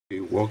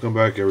welcome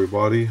back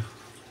everybody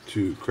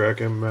to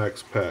Kraken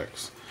Max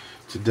Packs.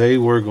 Today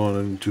we're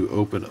going to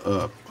open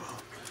up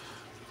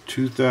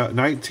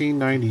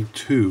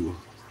 1992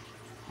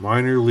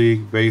 minor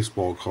league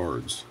baseball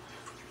cards.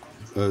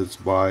 It's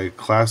by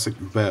Classic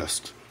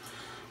Best.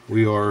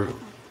 It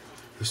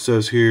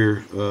says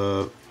here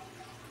 12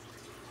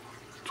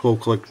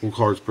 collectible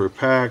cards per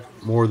pack,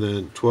 more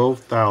than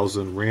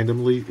 12,000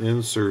 randomly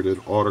inserted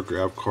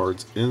autograph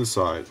cards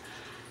inside.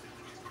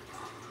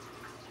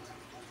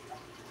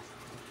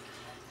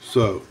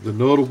 So, the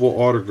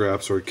notable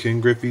autographs are Ken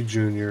Griffey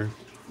Jr.,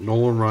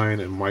 Nolan Ryan,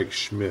 and Mike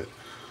Schmidt.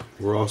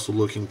 We're also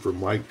looking for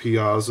Mike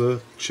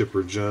Piazza,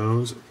 Chipper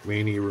Jones,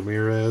 Manny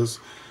Ramirez,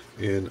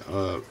 and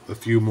a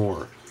few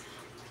more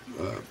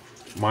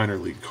minor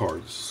league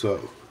cards.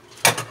 So,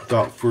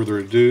 without further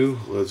ado,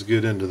 let's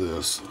get into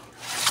this.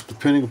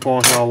 Depending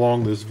upon how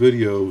long this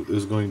video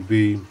is going to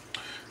be,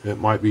 it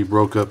might be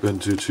broke up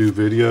into two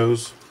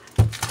videos.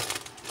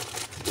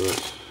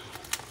 But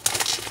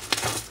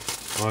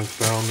I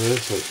found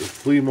this at the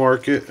flea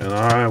market and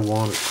I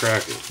want to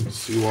crack it.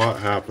 See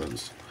what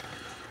happens.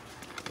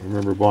 I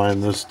remember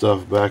buying this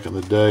stuff back in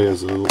the day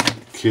as a little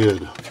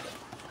kid.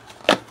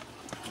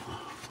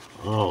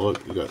 Oh,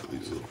 look, you got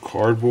these little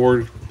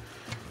cardboard.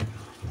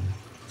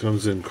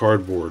 Comes in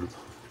cardboard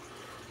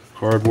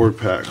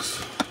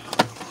packs.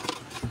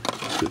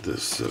 Get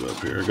this set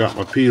up here. I got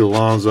my Pete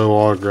Alonso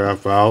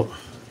autograph out.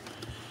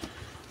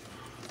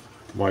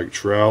 Mike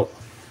Trout.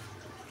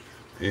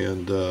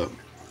 And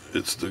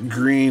it's the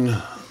green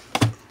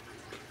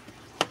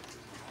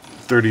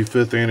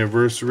 35th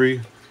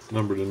anniversary,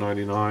 number to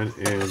 99,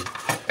 and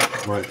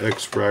my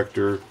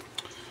X-Fractor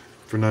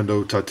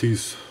Fernando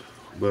Tatis.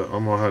 But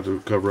I'm gonna have to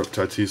cover up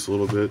Tatis a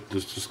little bit,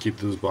 just keep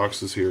those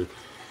boxes here.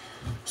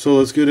 So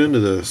let's get into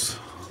this.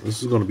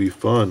 This is gonna be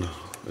fun,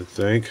 I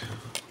think.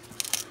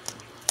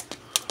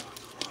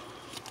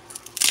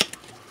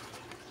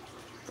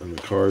 And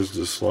the cards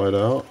just slide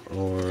out,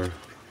 or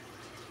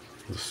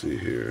let's see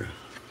here.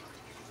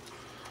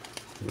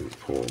 Let me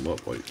pull them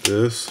up like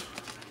this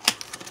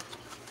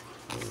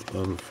and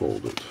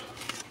unfold it.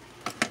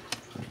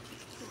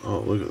 Oh,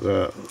 look at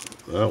that.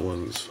 That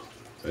one's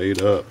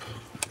ate up.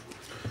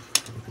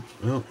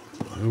 Well,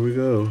 here we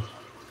go.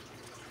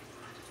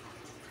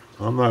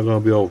 I'm not going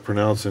to be able to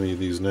pronounce any of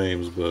these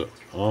names, but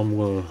I'm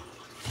going to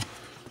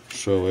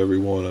show every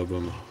one of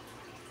them.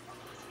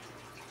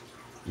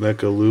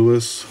 Mecca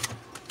Lewis.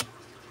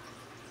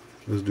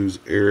 This dude's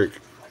Eric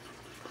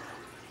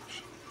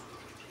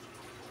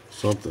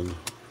something.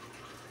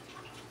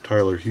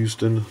 Tyler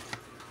Houston,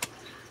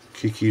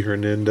 Kiki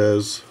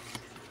Hernandez,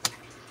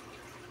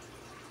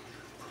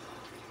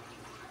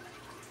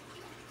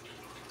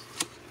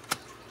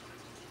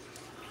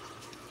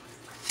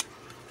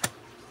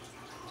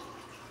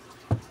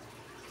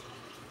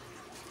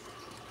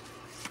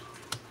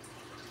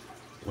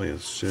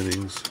 Lance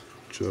Jennings,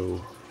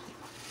 Joe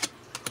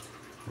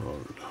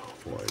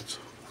White.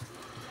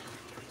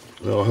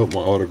 Well, I hope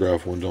my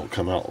autograph one don't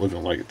come out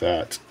looking like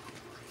that.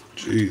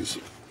 Jeez.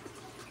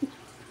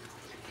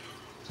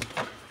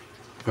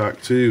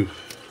 Pack 2.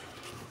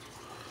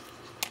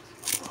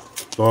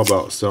 Thought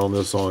about selling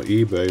this on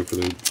eBay for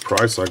the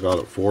price I got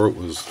it for.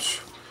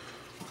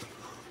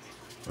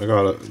 I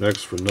got it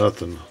next for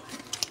nothing.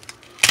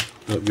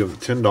 I'll give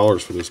it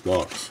 $10 for this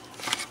box.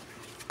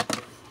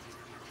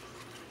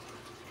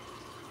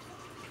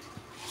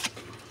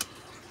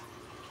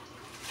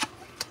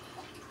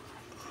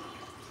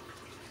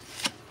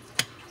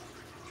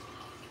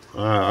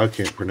 I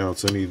can't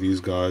pronounce any of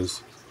these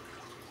guys.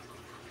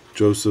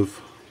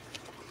 Joseph.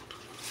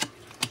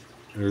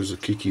 There's a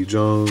Kiki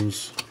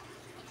Jones,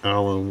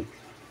 Alan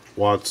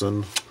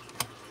Watson,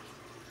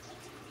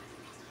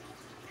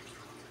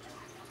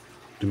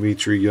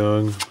 Dimitri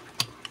Young,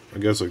 I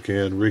guess I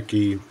can,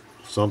 Ricky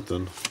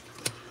something,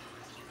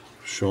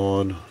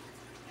 Sean,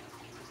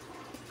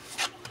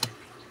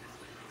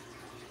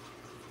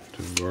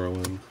 Tim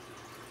Garland,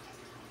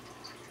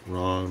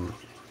 Ron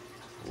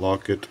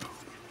Lockett,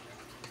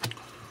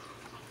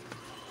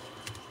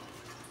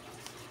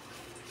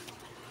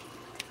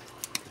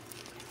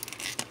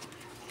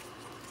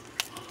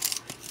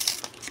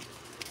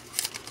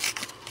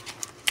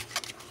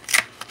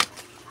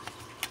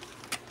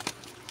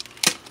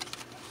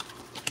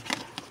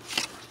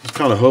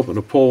 kind of hoping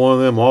to pull one of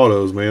them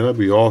autos, man. That'd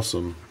be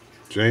awesome.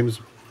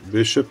 James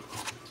Bishop,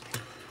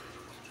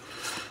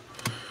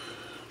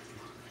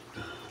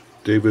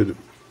 David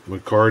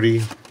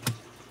McCarty,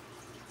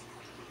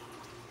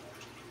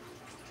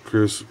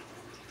 Chris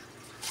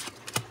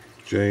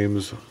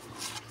James,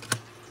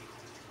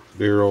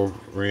 Daryl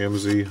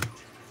Ramsey,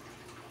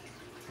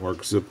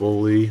 Mark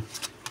Zippoli,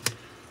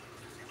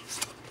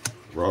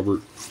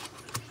 Robert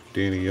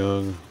Danny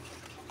Young,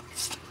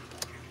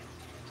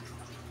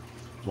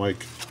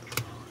 Mike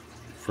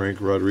Frank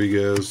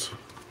Rodriguez,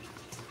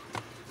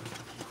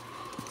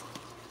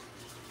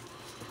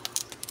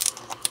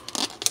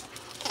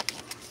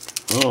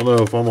 I don't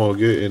know if I'm going to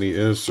get any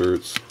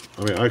inserts.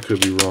 I mean, I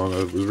could be wrong.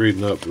 I was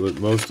reading up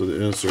that most of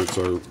the inserts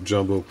are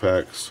jumbo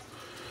packs.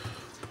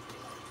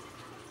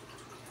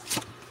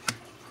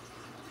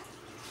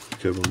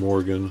 Kevin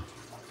Morgan,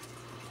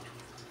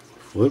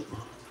 Philip,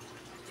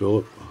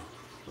 10,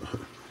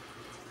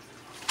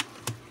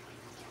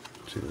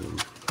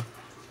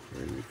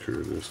 Randy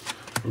Curtis.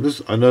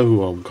 I know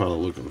who I'm kind of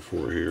looking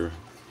for here.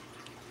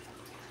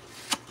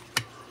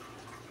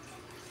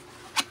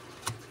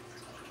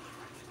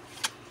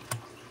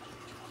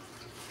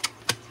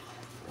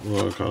 I'm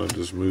going to kind of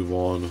just move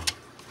on.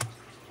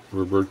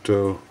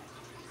 Roberto.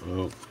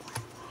 Oh,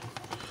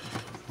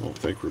 I don't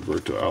think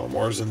Roberto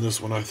Alomar's in this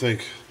one. I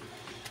think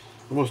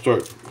I'm going to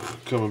start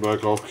coming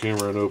back off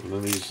camera and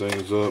opening these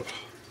things up.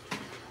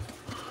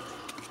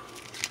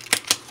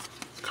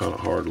 It's kind of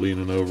hard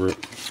leaning over it.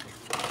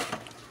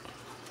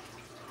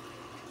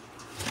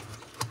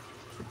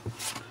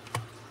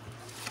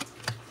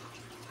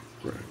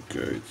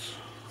 Gates.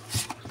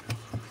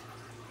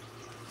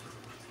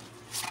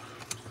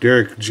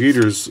 Derek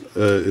Jeter's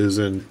is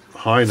in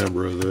high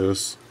number of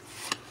this.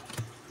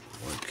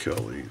 Like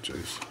Kelly,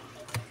 Jason.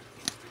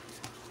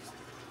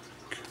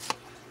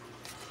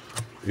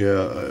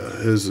 Yeah,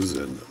 his is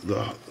in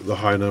the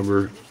high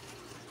number,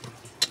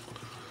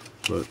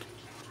 but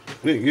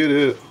didn't get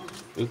it.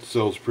 It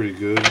sells pretty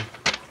good.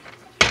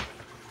 I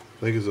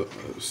think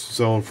it's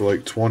selling for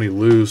like 20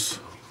 loose.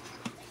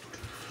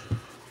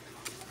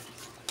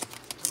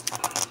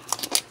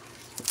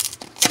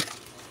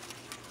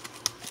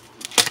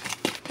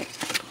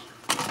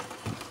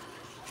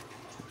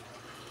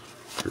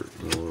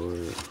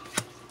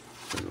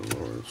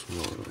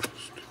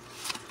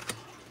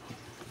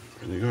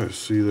 Can you guys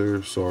see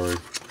there? Sorry.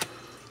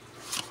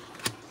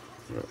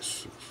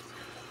 That's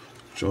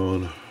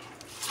Don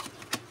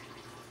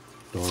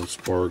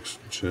Sparks,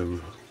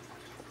 Jim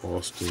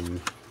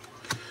Austin,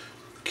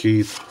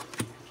 Keith,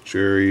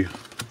 Jerry,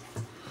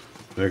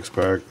 next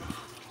pack.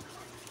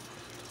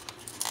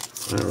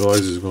 I didn't realize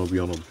he was going to be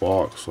on a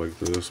box like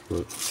this,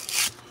 but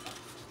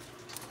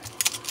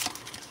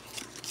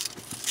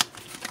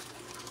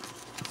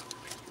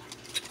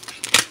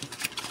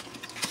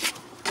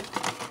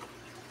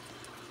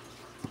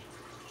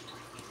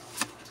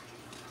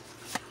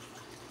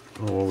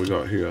oh, what we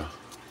got here?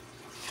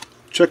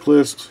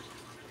 Checklist.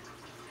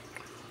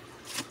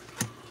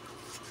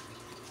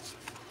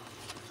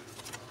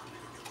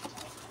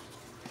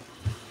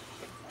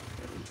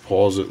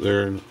 Pause it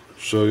there and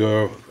show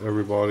y'all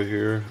everybody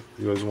here.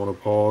 You guys want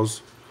to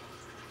pause?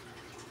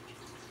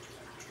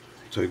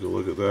 Take a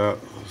look at that.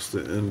 That's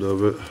the end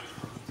of it.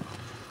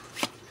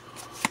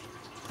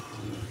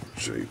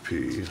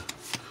 JP.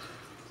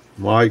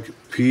 Mike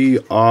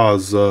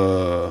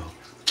Piazza.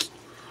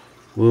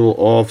 Little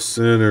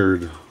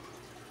off-centered.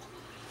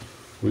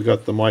 We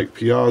got the Mike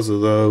Piazza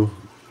though.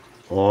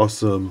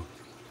 Awesome.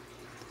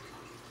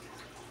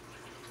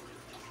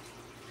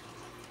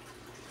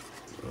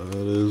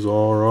 That is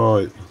all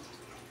right.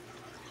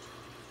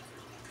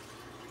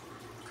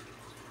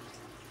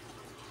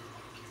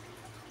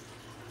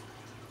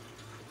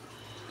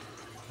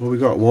 Well, we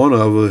got one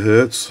of the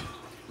hits.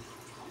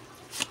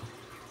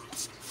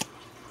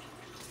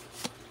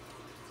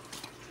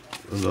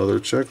 Another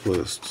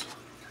checklist.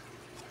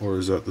 Or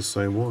is that the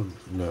same one?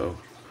 No,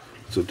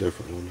 it's a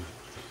different one.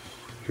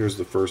 Here's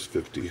the first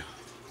 50.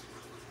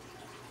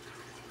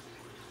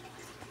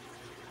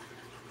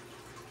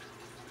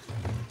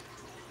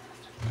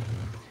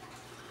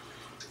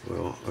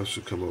 Well, I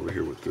should come over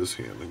here with this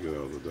hand and get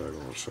out of the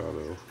diagonal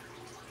shadow.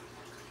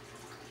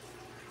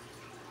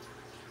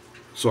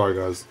 Sorry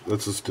guys,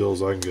 that's as still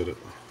as I can get it.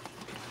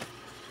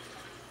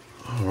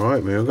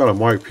 Alright man, I got a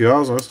Mike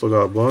Piazza. I still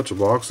got a bunch of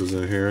boxes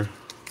in here.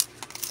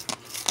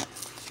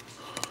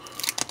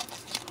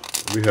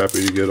 I'll be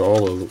happy to get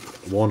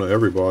one of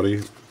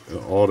everybody.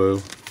 Auto.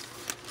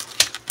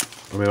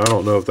 I mean, I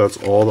don't know if that's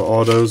all the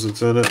autos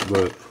that's in it,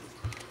 but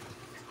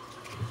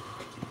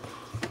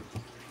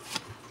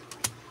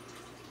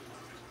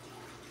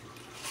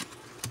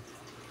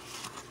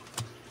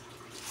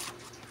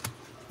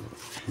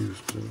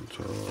Houston,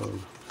 Todd.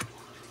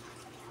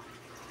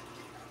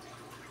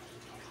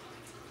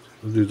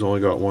 This dude's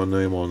only got one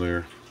name on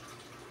there.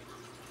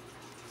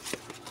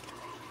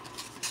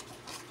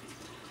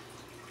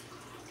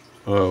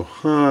 Oh,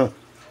 huh.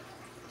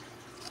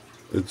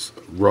 It's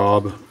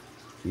Rob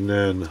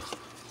Nen.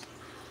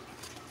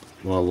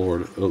 My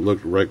lord, it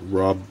looked like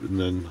Rob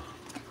Nen.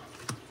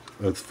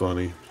 That's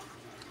funny.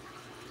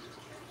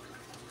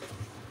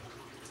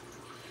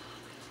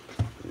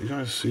 You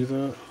guys see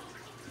that?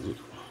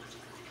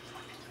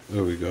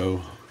 There we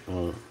go.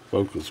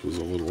 Focus was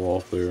a little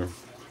off there.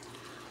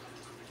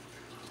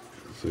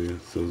 See,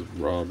 it says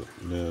Rob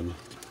Nen.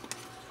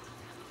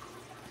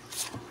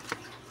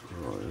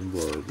 Ryan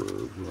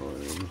Barber,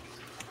 Ryan,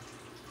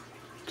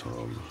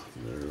 Tom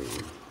Nero,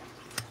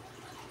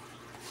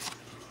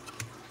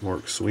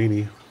 Mark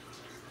Sweeney.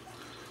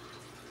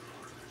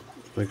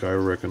 I think I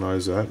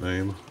recognize that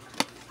name.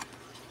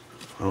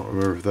 I don't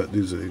remember if that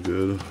dude's any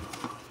good.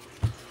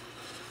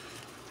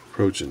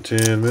 Approaching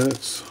 10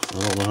 minutes.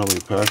 I don't know how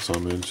many packs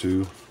I'm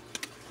into.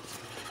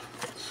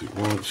 Let's see,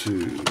 1,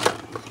 2,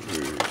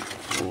 3,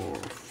 4,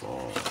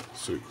 5,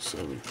 6,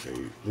 7,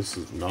 8. This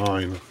is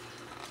 9.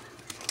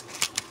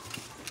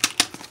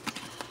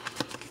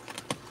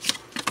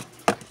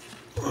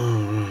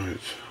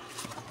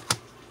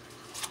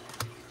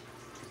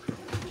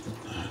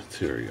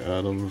 Terry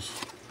Adams.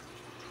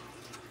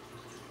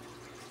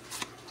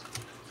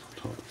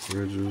 Top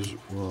Bridges.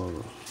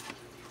 Wow.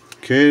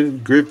 Ken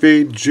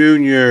Griffey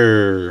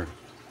Jr.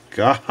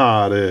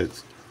 Got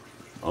it.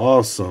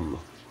 Awesome.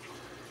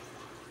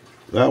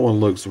 That one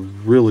looks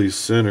really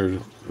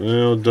centered.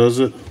 Well, does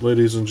it,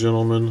 ladies and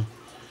gentlemen?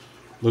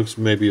 Looks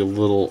maybe a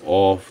little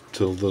off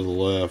to the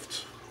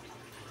left.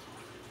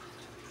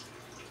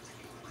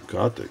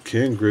 Got the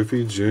Ken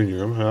Griffey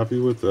Jr. I'm happy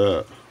with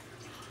that.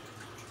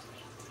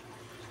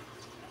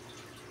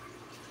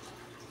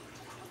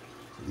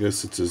 I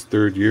guess it's his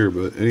 3rd year,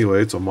 but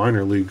anyway, it's a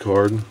minor league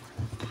card.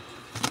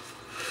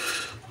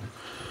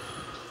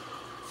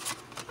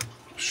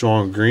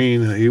 Sean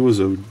Green, he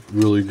was a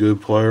really good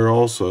player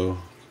also.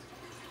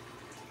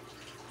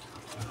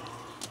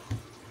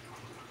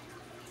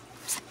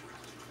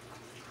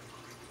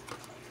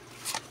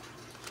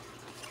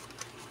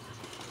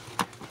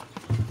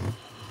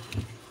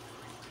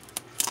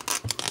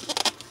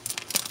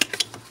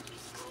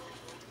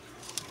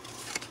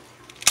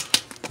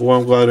 Boy,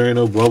 I'm glad there ain't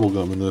no bubble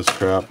gum in this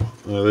crap.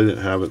 They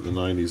didn't have it in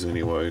the 90s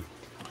anyway.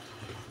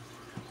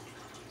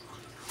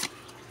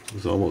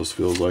 This almost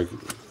feels like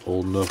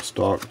old enough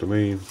stock to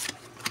me.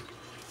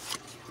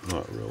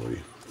 Not really.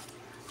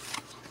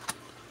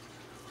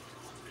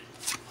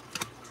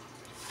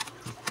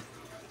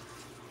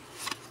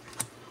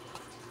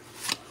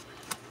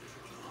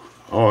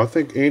 Oh, I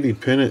think Andy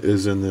Pennant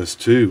is in this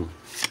too.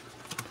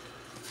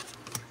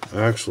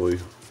 Actually,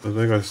 I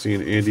think I've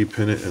seen Andy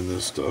Pennant in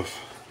this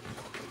stuff.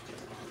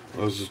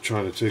 I was just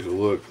trying to take a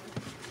look.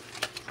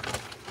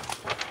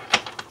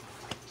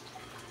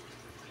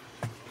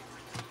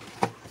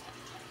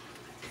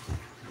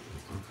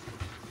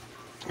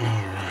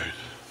 Alright.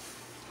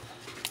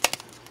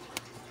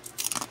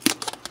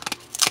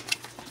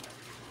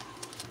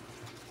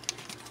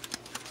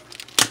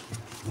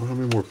 Well, how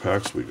many more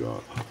packs we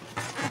got?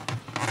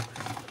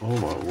 Oh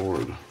my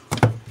lord.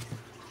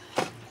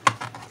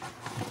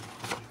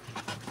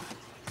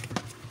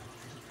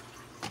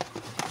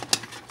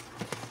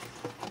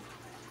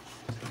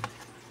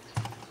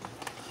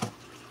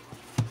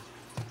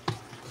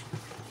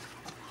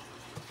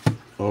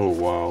 Oh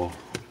wow,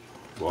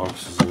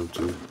 box is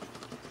empty.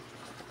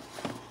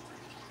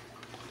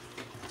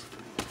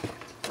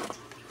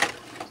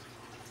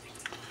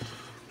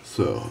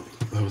 So,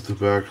 that was the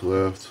back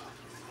left.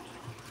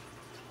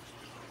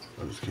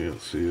 I just can't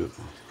see it.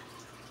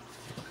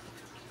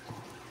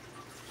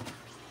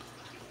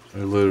 I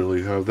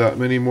literally have that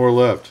many more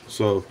left.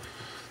 So,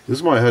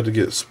 this might have to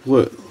get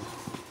split.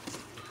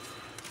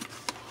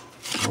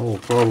 I will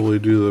probably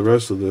do the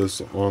rest of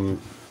this on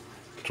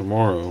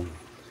tomorrow.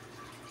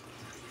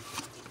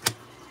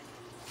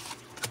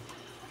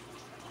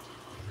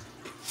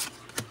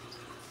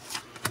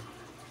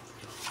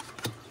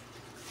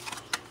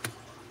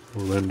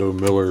 Orlando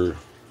Miller.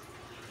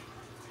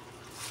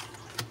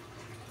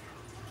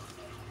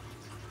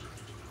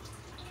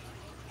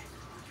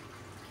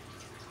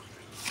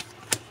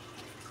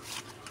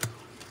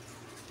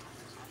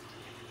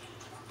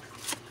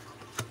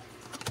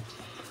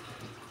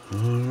 All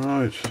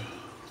right.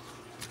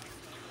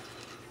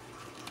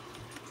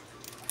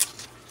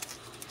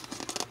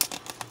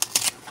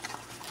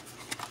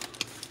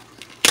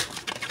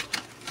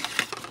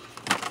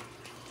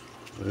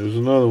 There's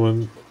another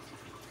one.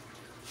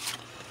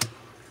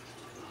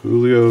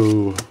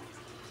 Julio,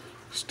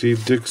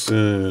 Steve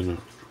Dixon,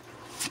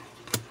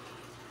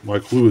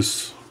 Mike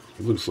Lewis.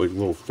 It looks like a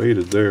little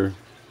faded there.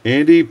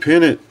 Andy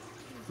Pennant.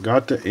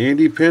 Got the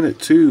Andy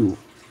Pennant too.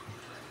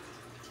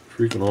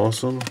 Freaking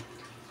awesome.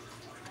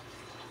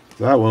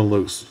 That one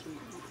looks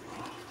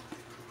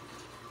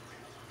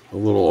a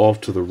little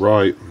off to the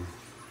right.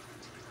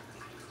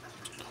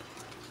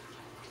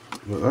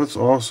 But that's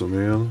awesome,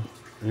 man.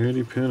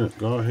 Andy Pennant.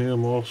 Got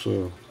him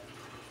also.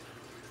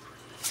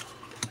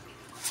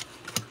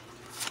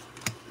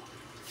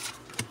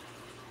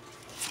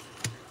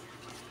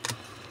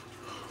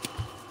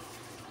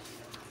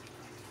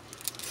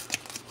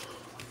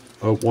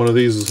 I hope one of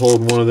these is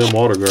holding one of them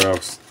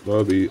autographs. That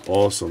would be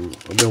awesome.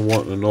 I've been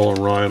wanting a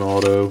Nolan Ryan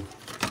auto.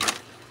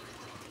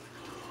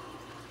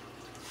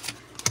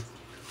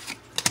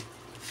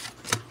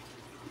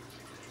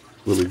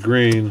 Willie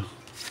Green.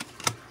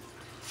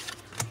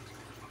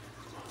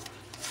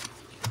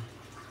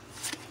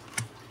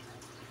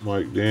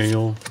 Mike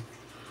Daniel.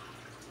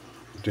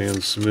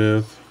 Dan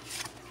Smith.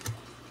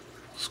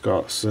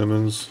 Scott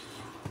Simmons.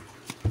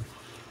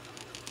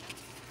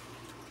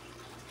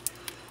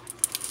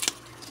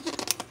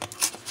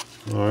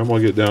 Alright, I'm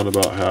going to get down to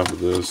about half of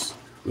this.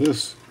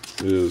 These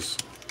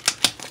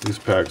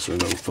packs are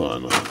no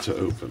fun to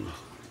open.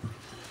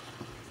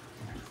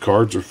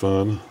 Cards are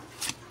fun.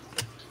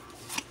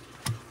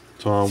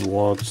 Tom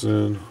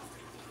Watson.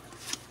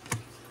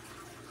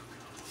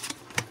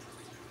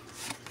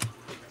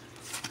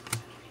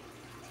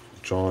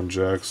 John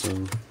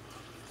Jackson.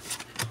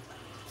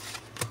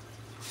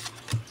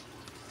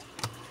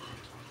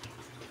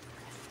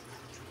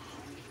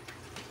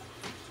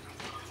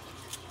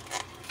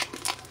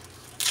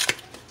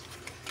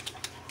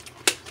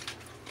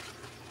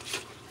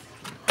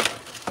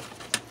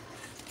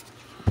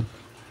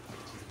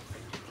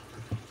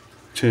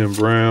 Tim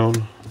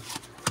Brown.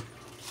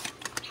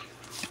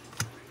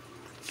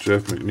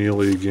 Jeff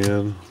McNeely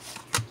again.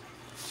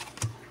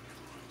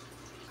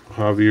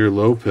 Javier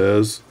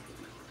Lopez.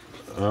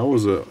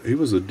 He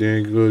was a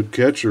dang good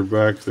catcher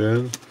back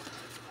then.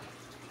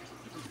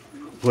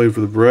 Played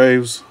for the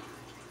Braves.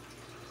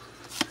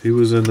 He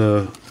was in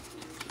the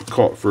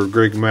caught for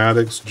Greg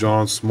Maddux,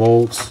 John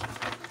Smoltz.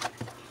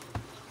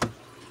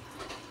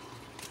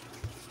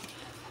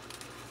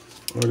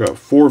 I got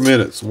 4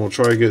 minutes, and we'll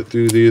try to get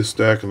through these,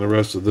 stacking the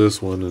rest of this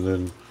one, and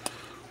then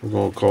we're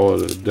going to call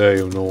it a day,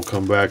 and then we'll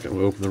come back and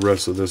open the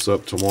rest of this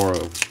up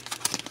tomorrow.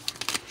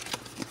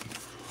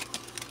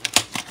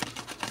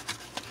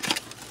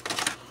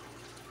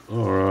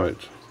 All right.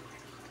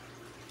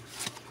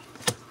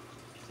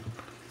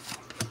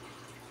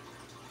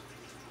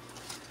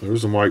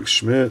 There's a Mike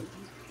Schmidt.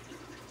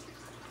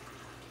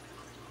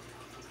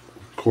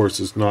 Of course,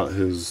 it's not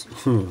his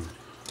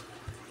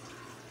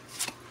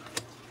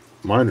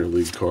minor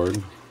league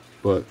card,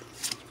 but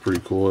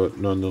pretty cool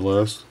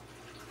nonetheless.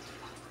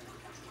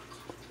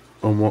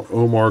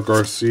 Omar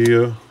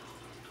Garcia.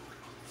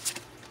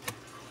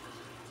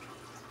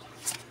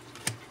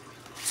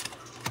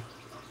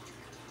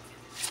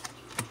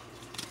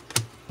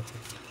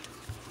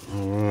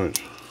 All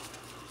right.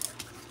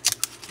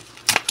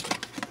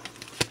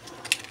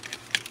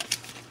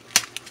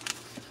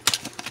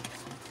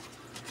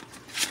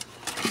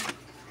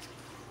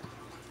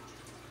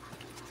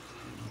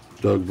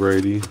 Doug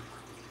Brady.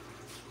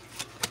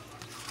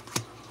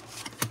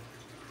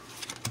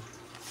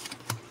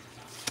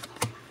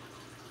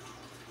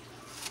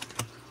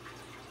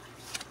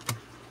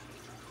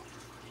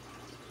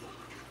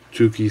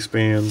 Tukey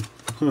Span.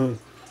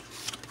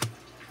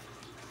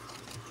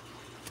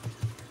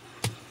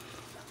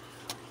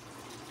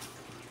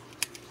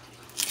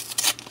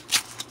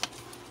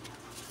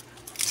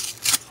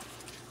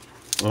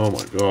 Oh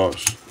my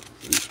gosh,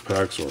 these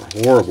packs are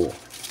horrible.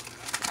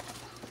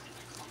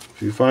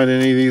 If you find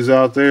any of these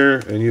out there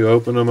and you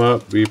open them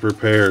up, be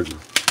prepared.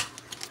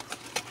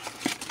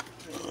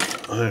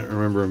 I don't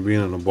remember them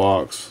being in a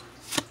box.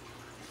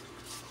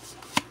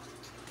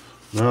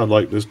 Now I'd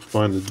like just to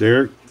find a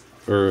Derek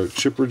or a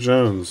Chipper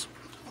Jones.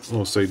 I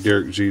won't say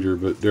Derek Jeter,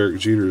 but Derek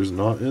Jeter is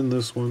not in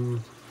this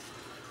one.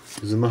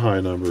 He's in the high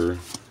number.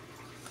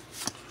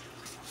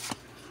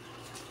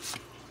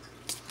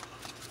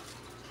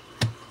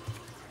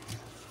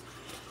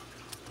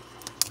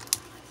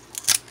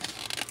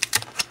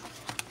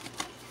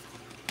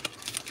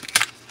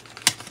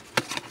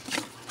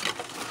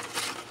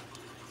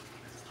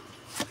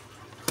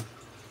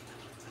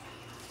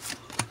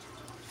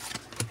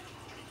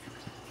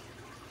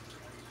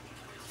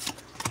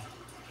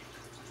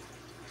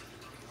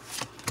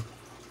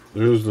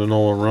 There's the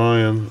Nolan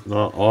Ryan,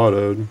 not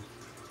autoed.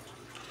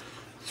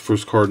 It's the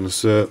first card in the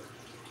set.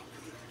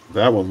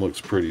 That one looks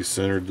pretty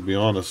centered, to be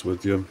honest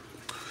with you.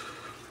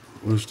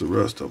 Wish the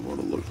rest of them would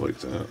have looked like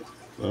that.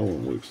 That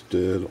one looks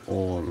dead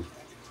on.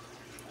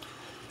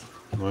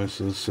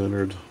 Nice and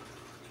centered.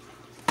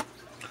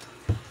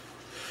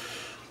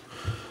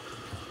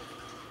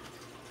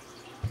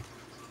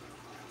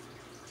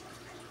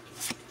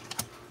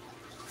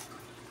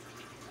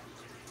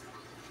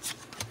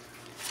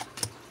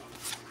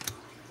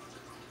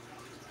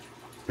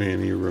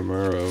 Manny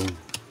Romero.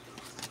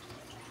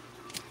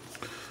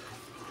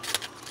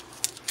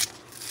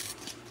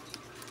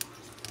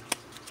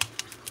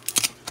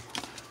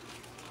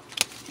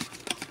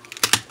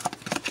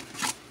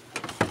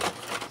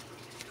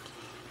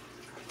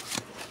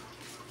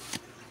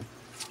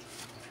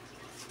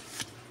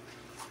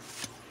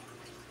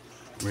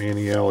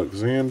 Manny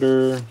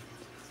Alexander.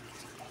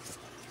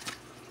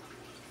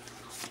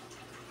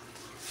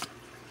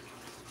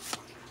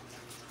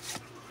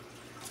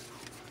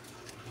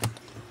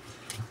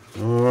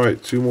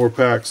 Alright, 2 more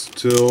packs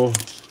till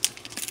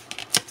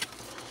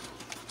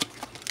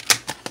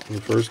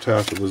the first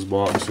half of this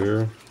box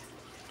here.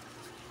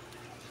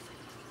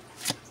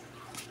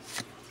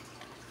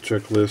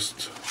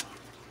 Checklist.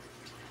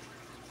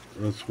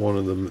 That's one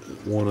of the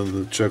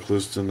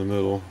checklists in the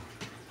middle.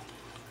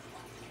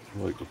 I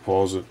like to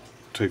pause it,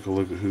 take a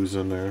look at who's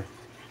in there.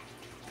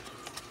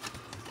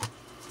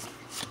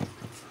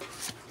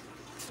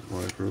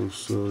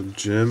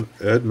 Jim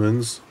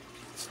Edmonds.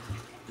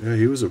 Yeah,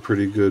 he was a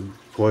pretty good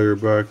player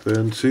back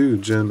then too,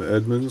 Jim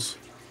Edmonds.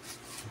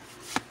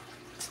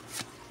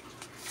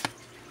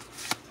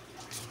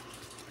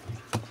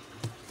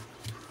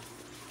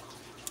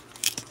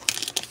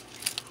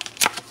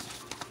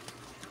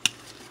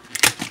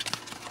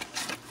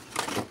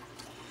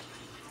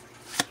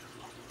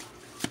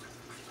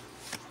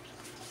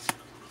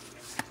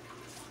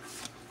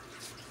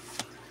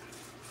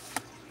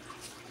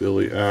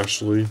 Billy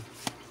Ashley.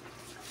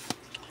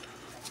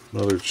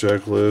 Another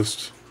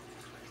checklist.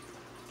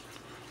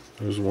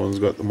 There's one's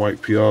got the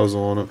Mike Piazza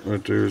on it.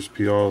 Right there's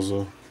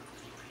Piazza.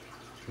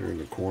 Here in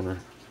the corner.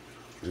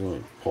 You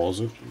want to pause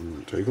it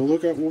and take a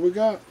look at what we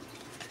got.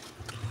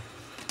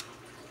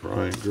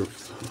 Brian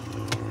Griffey.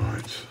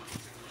 Alright.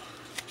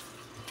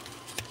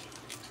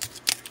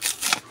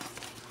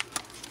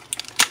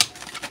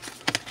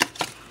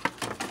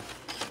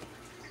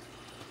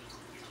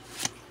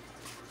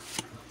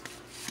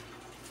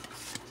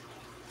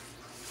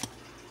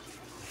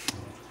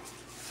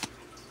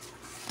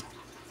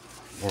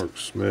 Mark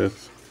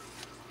Smith,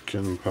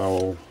 Ken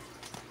Powell,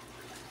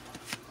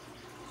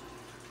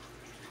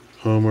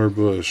 Homer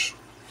Bush.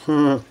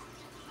 All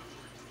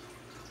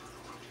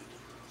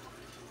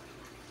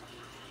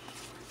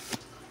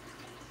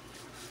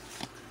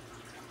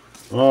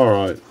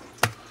right.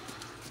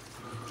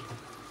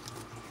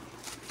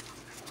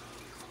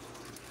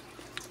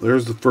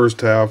 There's the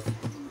first half.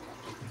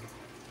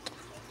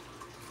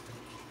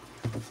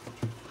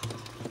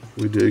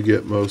 We did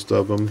get most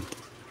of them.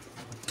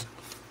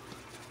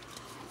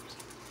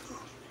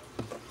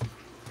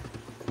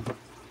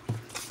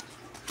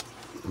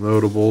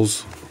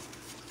 Notables.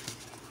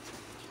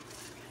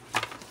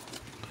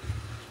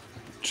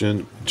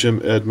 Jim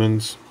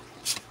Edmonds,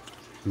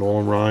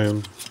 Nolan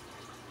Ryan,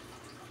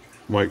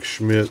 Mike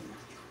Schmidt,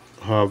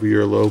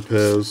 Javier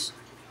Lopez,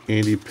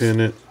 Andy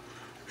Pennant,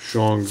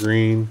 Sean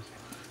Green,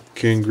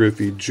 Ken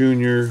Griffey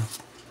Jr.,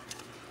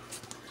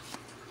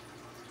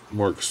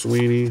 Mark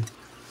Sweeney,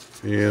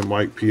 and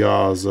Mike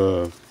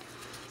Piazza.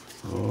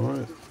 All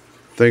right.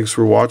 Thanks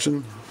for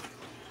watching.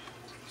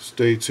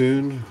 Stay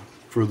tuned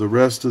for the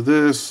rest of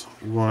this.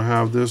 We're going to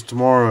have this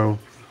tomorrow.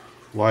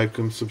 Like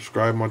and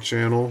subscribe my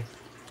channel.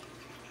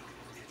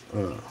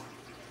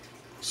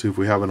 See if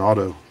we have an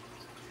auto.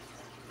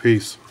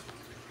 Peace.